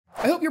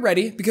I hope you're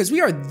ready because we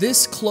are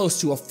this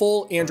close to a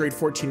full Android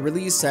 14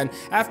 release, and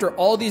after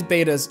all these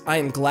betas, I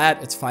am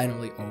glad it's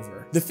finally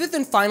over. The 5th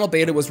and final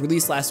beta was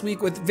released last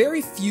week with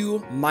very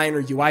few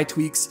minor UI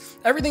tweaks.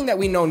 Everything that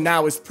we know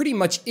now is pretty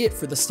much it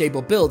for the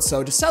stable build,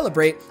 so to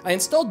celebrate, I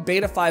installed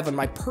Beta 5 on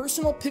my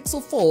personal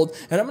Pixel Fold,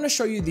 and I'm going to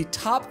show you the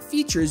top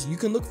features you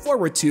can look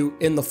forward to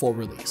in the full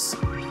release.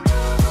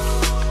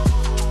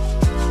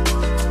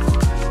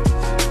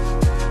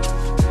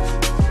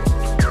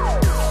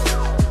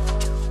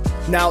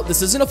 Now,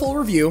 this isn't a full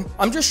review,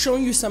 I'm just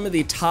showing you some of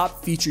the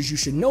top features you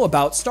should know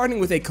about, starting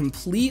with a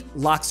complete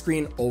lock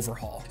screen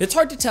overhaul. It's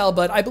hard to tell,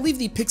 but I believe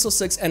the Pixel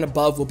 6 and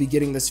above will be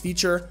getting this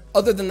feature.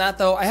 Other than that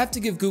though, I have to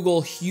give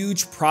Google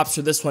huge props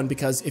for this one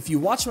because if you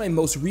watch my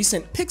most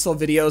recent Pixel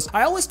videos,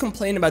 I always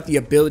complain about the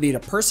ability to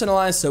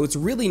personalize, so it's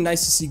really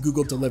nice to see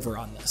Google deliver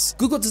on this.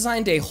 Google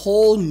designed a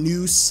whole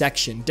new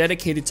section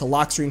dedicated to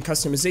lock screen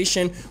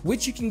customization,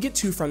 which you can get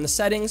to from the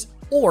settings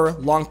or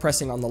long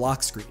pressing on the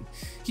lock screen.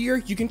 Here,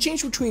 you can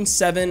change between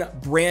 7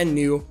 brand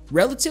new,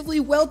 relatively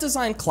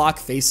well-designed clock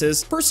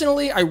faces.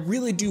 Personally, I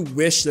really do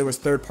wish there was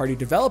third-party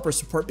developer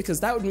support because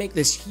that would make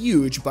this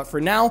huge, but for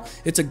now,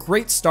 it's a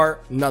great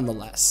start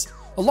nonetheless.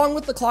 Along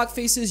with the clock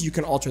faces, you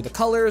can alter the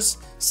colors,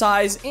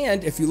 size,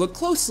 and if you look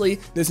closely,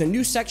 there's a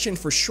new section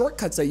for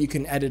shortcuts that you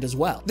can edit as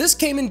well. This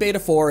came in beta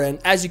 4, and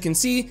as you can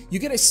see, you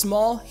get a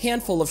small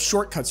handful of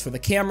shortcuts for the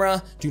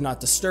camera, do not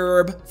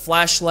disturb,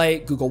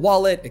 flashlight, Google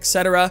Wallet,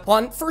 etc.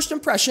 On first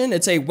impression,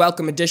 it's a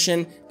welcome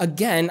addition.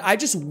 Again, I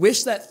just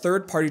wish that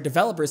third-party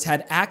developers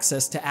had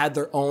access to add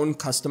their own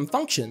custom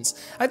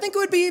functions. I think it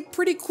would be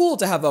pretty cool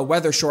to have a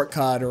weather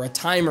shortcut or a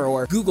timer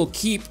or Google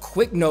Keep,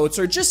 Quick Notes,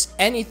 or just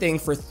anything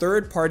for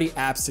third-party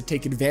apps to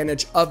take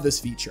advantage of this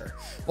feature.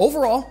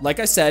 Overall, like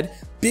I said,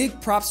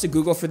 big props to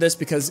Google for this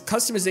because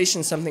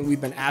customization is something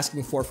we've been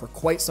asking for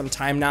quite some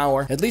time now,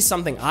 or at least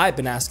something I've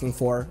been asking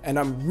for, and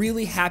I'm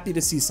really happy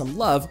to see some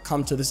love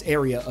come to this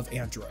area of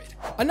Android.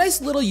 A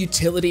nice little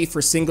utility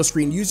for single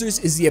screen users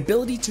is the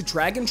ability to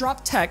drag and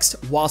drop text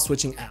while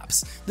switching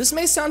apps. This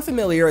may sound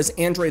familiar as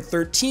Android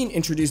 13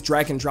 introduced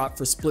drag and drop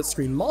for split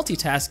screen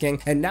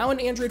multitasking, and now in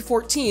Android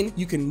 14,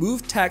 you can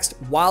move text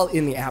while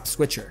in the app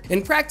switcher.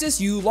 In practice,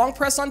 you long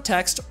press on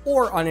text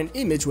or on an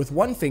image with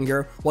one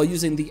finger while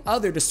using the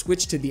other to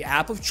switch to the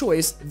app of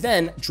choice,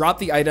 then drop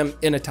the item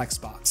in a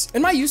text box.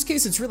 In my use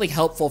case, it's really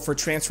helpful for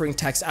transferring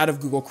text out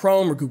of Google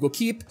Chrome or Google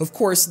Keep. Of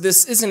course,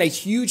 this isn't a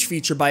huge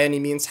feature by any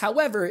means,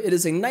 however, it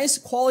is a nice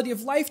quality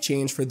of life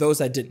change for those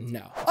that didn't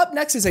know. Up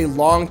next is a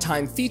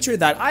long-time feature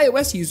that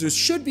iOS users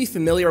should be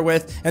familiar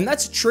with, and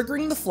that's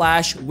triggering the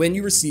flash when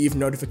you receive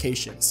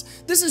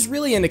notifications. This is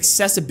really an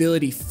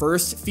accessibility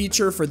first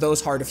feature for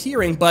those hard of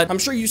hearing, but I'm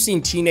sure you've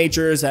seen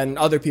teenagers and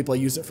other people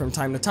use it from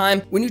time to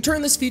time. When you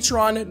turn this feature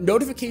on,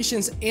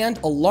 notifications and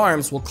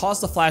alarms will cause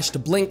the flash to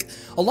blink.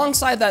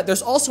 Alongside that,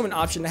 there's also an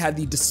option to have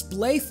the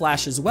display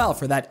flash as well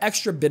for that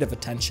extra bit of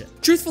attention.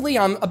 Truthfully,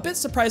 I'm a bit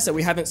surprised that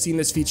we haven't seen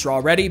this feature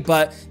already,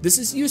 but this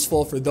is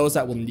useful for those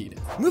that will need it.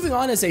 Moving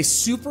on is a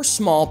super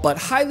small but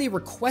highly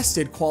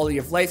requested quality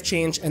of life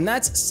change, and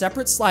that's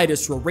separate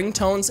sliders for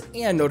ringtones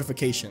and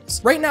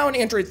notifications. Right now in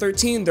Android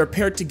 13, they're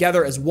paired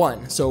together as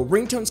one, so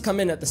ringtones come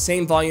in at the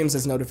same volumes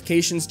as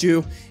notifications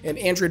do. In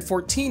Android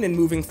 14 and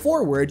moving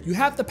forward, you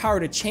have the power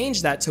to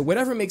change that to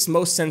whatever makes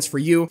most sense for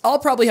you. I'll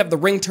probably have the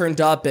ring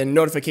turned up and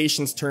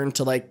notifications turned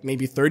to like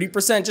maybe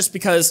 30% just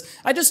because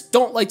I just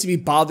don't like to be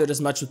bothered as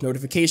much with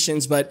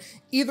notifications, but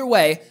either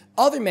way,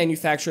 other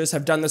manufacturers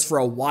have done this for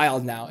a while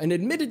now, and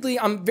admittedly,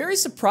 I'm very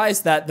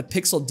surprised that the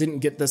Pixel didn't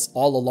get this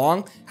all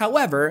along.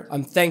 However,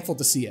 I'm thankful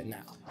to see it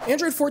now.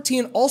 Android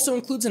 14 also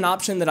includes an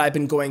option that I've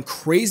been going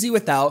crazy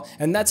without,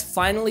 and that's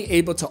finally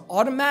able to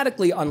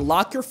automatically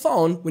unlock your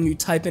phone when you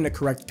type in a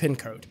correct PIN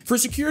code. For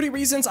security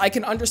reasons, I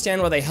can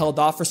understand why they held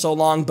off for so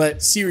long,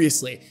 but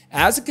seriously,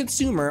 as a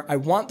consumer, I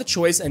want the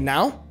choice, and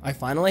now I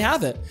finally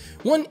have it.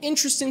 One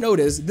interesting note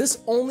is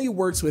this only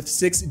works with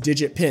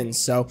 6-digit pins,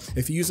 so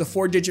if you use a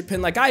 4-digit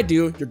pin like I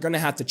do, you're gonna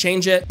have to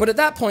change it. But at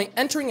that point,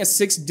 entering a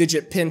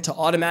 6-digit pin to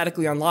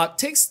automatically unlock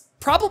takes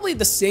probably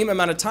the same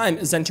amount of time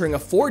as entering a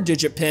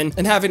 4-digit pin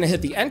and having to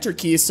hit the enter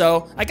key,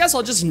 so I guess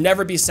I'll just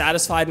never be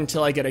satisfied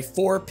until I get a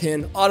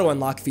 4-pin auto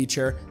unlock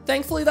feature.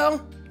 Thankfully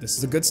though, this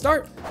is a good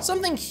start.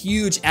 Something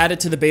huge added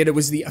to the beta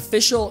was the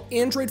official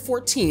Android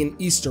 14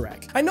 Easter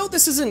egg. I know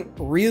this isn't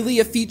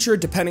really a feature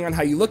depending on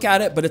how you look at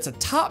it, but it's a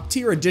top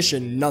tier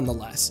addition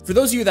nonetheless. For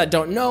those of you that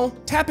don't know,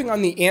 tapping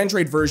on the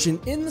Android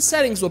version in the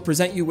settings will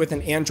present you with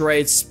an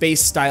Android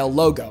space style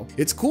logo.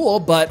 It's cool,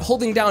 but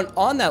holding down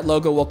on that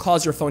logo will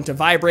cause your phone to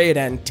vibrate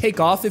and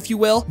take off, if you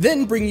will,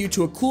 then bring you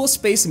to a cool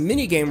space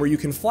minigame where you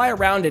can fly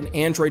around an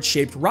Android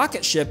shaped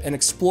rocket ship and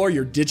explore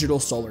your digital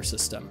solar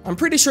system. I'm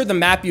pretty sure the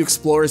map you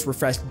explore is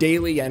refreshed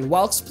daily, and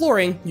while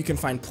exploring, you can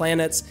find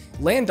planets,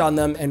 land on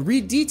them, and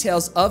read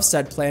details of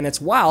said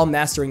planets while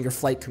mastering your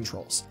flight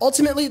controls.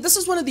 Ultimately, this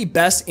is one of the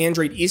best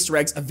Android Easter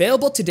eggs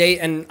available today,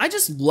 and I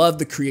just love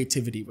the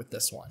creativity with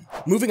this one.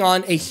 Moving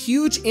on, a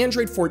huge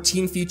Android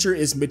 14 feature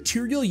is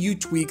Material U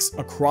tweaks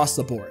across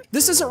the board.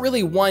 This isn't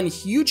really one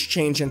huge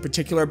change in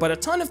particular, but a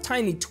ton of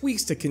tiny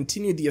tweaks to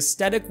continue the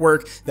aesthetic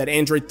work that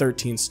Android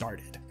 13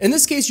 started. In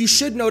this case, you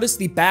should notice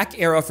the back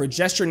arrow for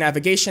gesture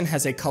navigation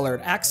has a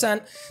colored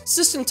accent,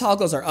 system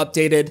toggles are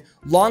updated,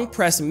 long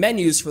press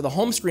menus for the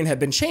home screen have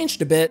been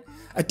changed a bit,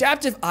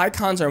 adaptive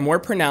icons are more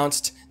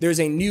pronounced, there's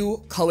a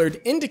new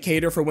colored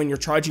indicator for when you're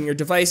charging your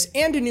device,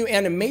 and a new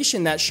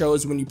animation that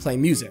shows when you play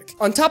music.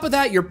 On top of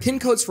that, your pin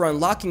codes for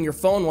unlocking your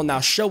phone will now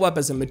show up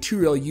as a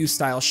Material U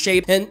style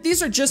shape, and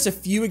these are just a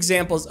few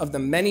examples of the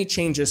many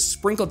changes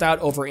sprinkled out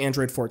over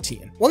Android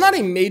 14. While not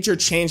a major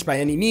change by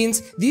any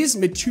means, these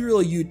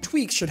Material U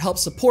tweaks should help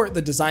support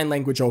the design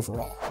language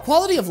overall.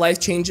 Quality of life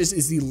changes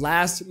is the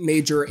last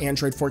major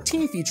Android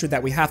 14 feature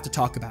that we have to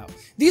talk about.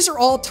 These are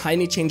all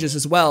tiny changes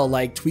as well,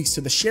 like tweaks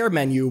to the share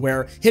menu,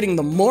 where hitting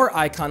the more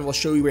icon will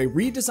show you a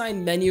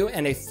redesigned menu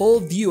and a full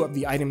view of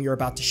the item you're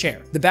about to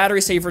share. The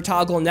battery saver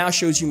toggle now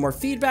shows you more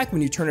feedback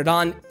when you turn it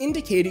on,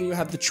 indicating you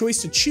have the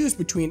choice to choose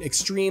between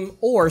extreme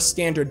or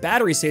standard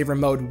battery saver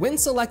mode when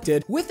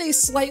selected, with a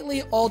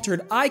slightly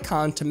altered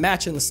icon to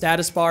match in the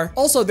status bar.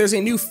 Also, there's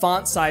a new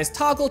font size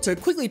toggle to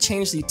quickly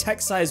change the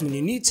text size when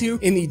you need to.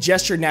 In the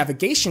gesture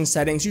navigation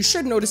settings, you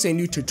should notice a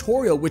new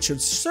tutorial, which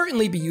should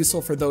certainly be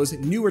useful for those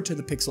newer to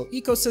the Pixel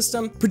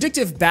ecosystem.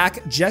 Predictive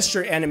back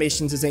gesture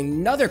animations is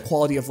another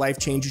quality of life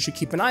change you should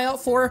keep an eye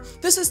out for.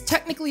 This is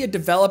technically a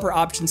developer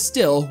option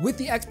still, with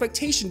the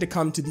expectation to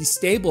come to the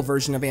stable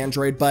version of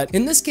Android, but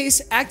in this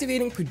case,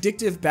 activating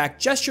predictive back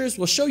gestures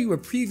will show you a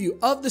preview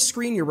of the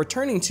screen you're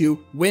returning to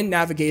when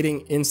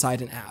navigating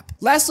inside an app.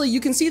 Lastly, you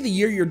can see the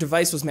year your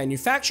device was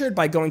manufactured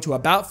by going to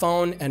About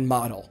Phone and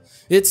Model.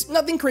 It's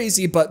nothing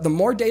crazy, but the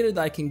more data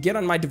that I can get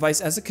on my device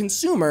as a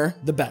consumer,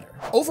 the better.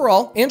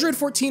 Overall, Android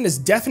 14 is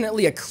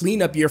definitely a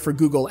cleanup year for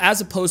Google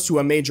as opposed to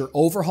a major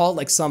overhaul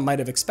like some might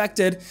have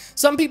expected.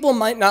 Some people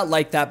might not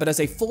like that, but as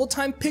a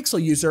full-time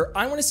Pixel user,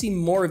 I want to see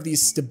more of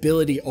these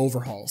stability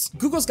overhauls.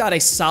 Google's got a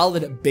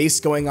solid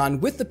base going on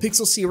with the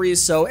Pixel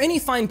series, so any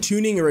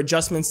fine-tuning or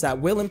adjustments that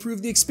will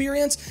improve the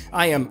experience,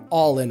 I am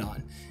all in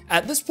on.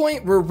 At this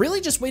point, we're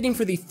really just waiting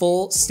for the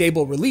full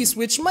stable release,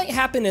 which might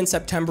happen in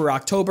September,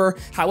 October.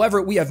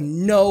 However, we have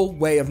no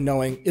way of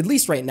knowing, at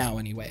least right now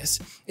anyways.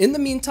 In the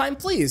meantime,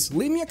 please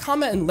leave me a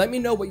comment and let me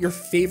know what your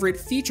favorite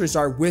features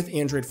are with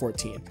Android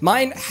 14.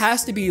 Mine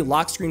has to be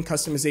lock screen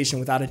customization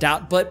without a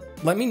doubt, but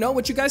let me know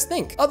what you guys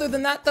think. Other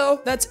than that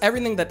though, that's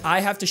everything that I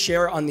have to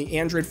share on the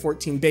Android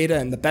 14 beta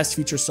and the best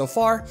features so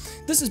far.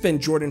 This has been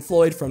Jordan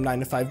Floyd from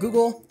 9to5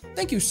 Google.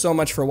 Thank you so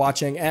much for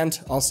watching, and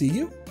I'll see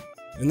you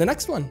in the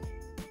next one.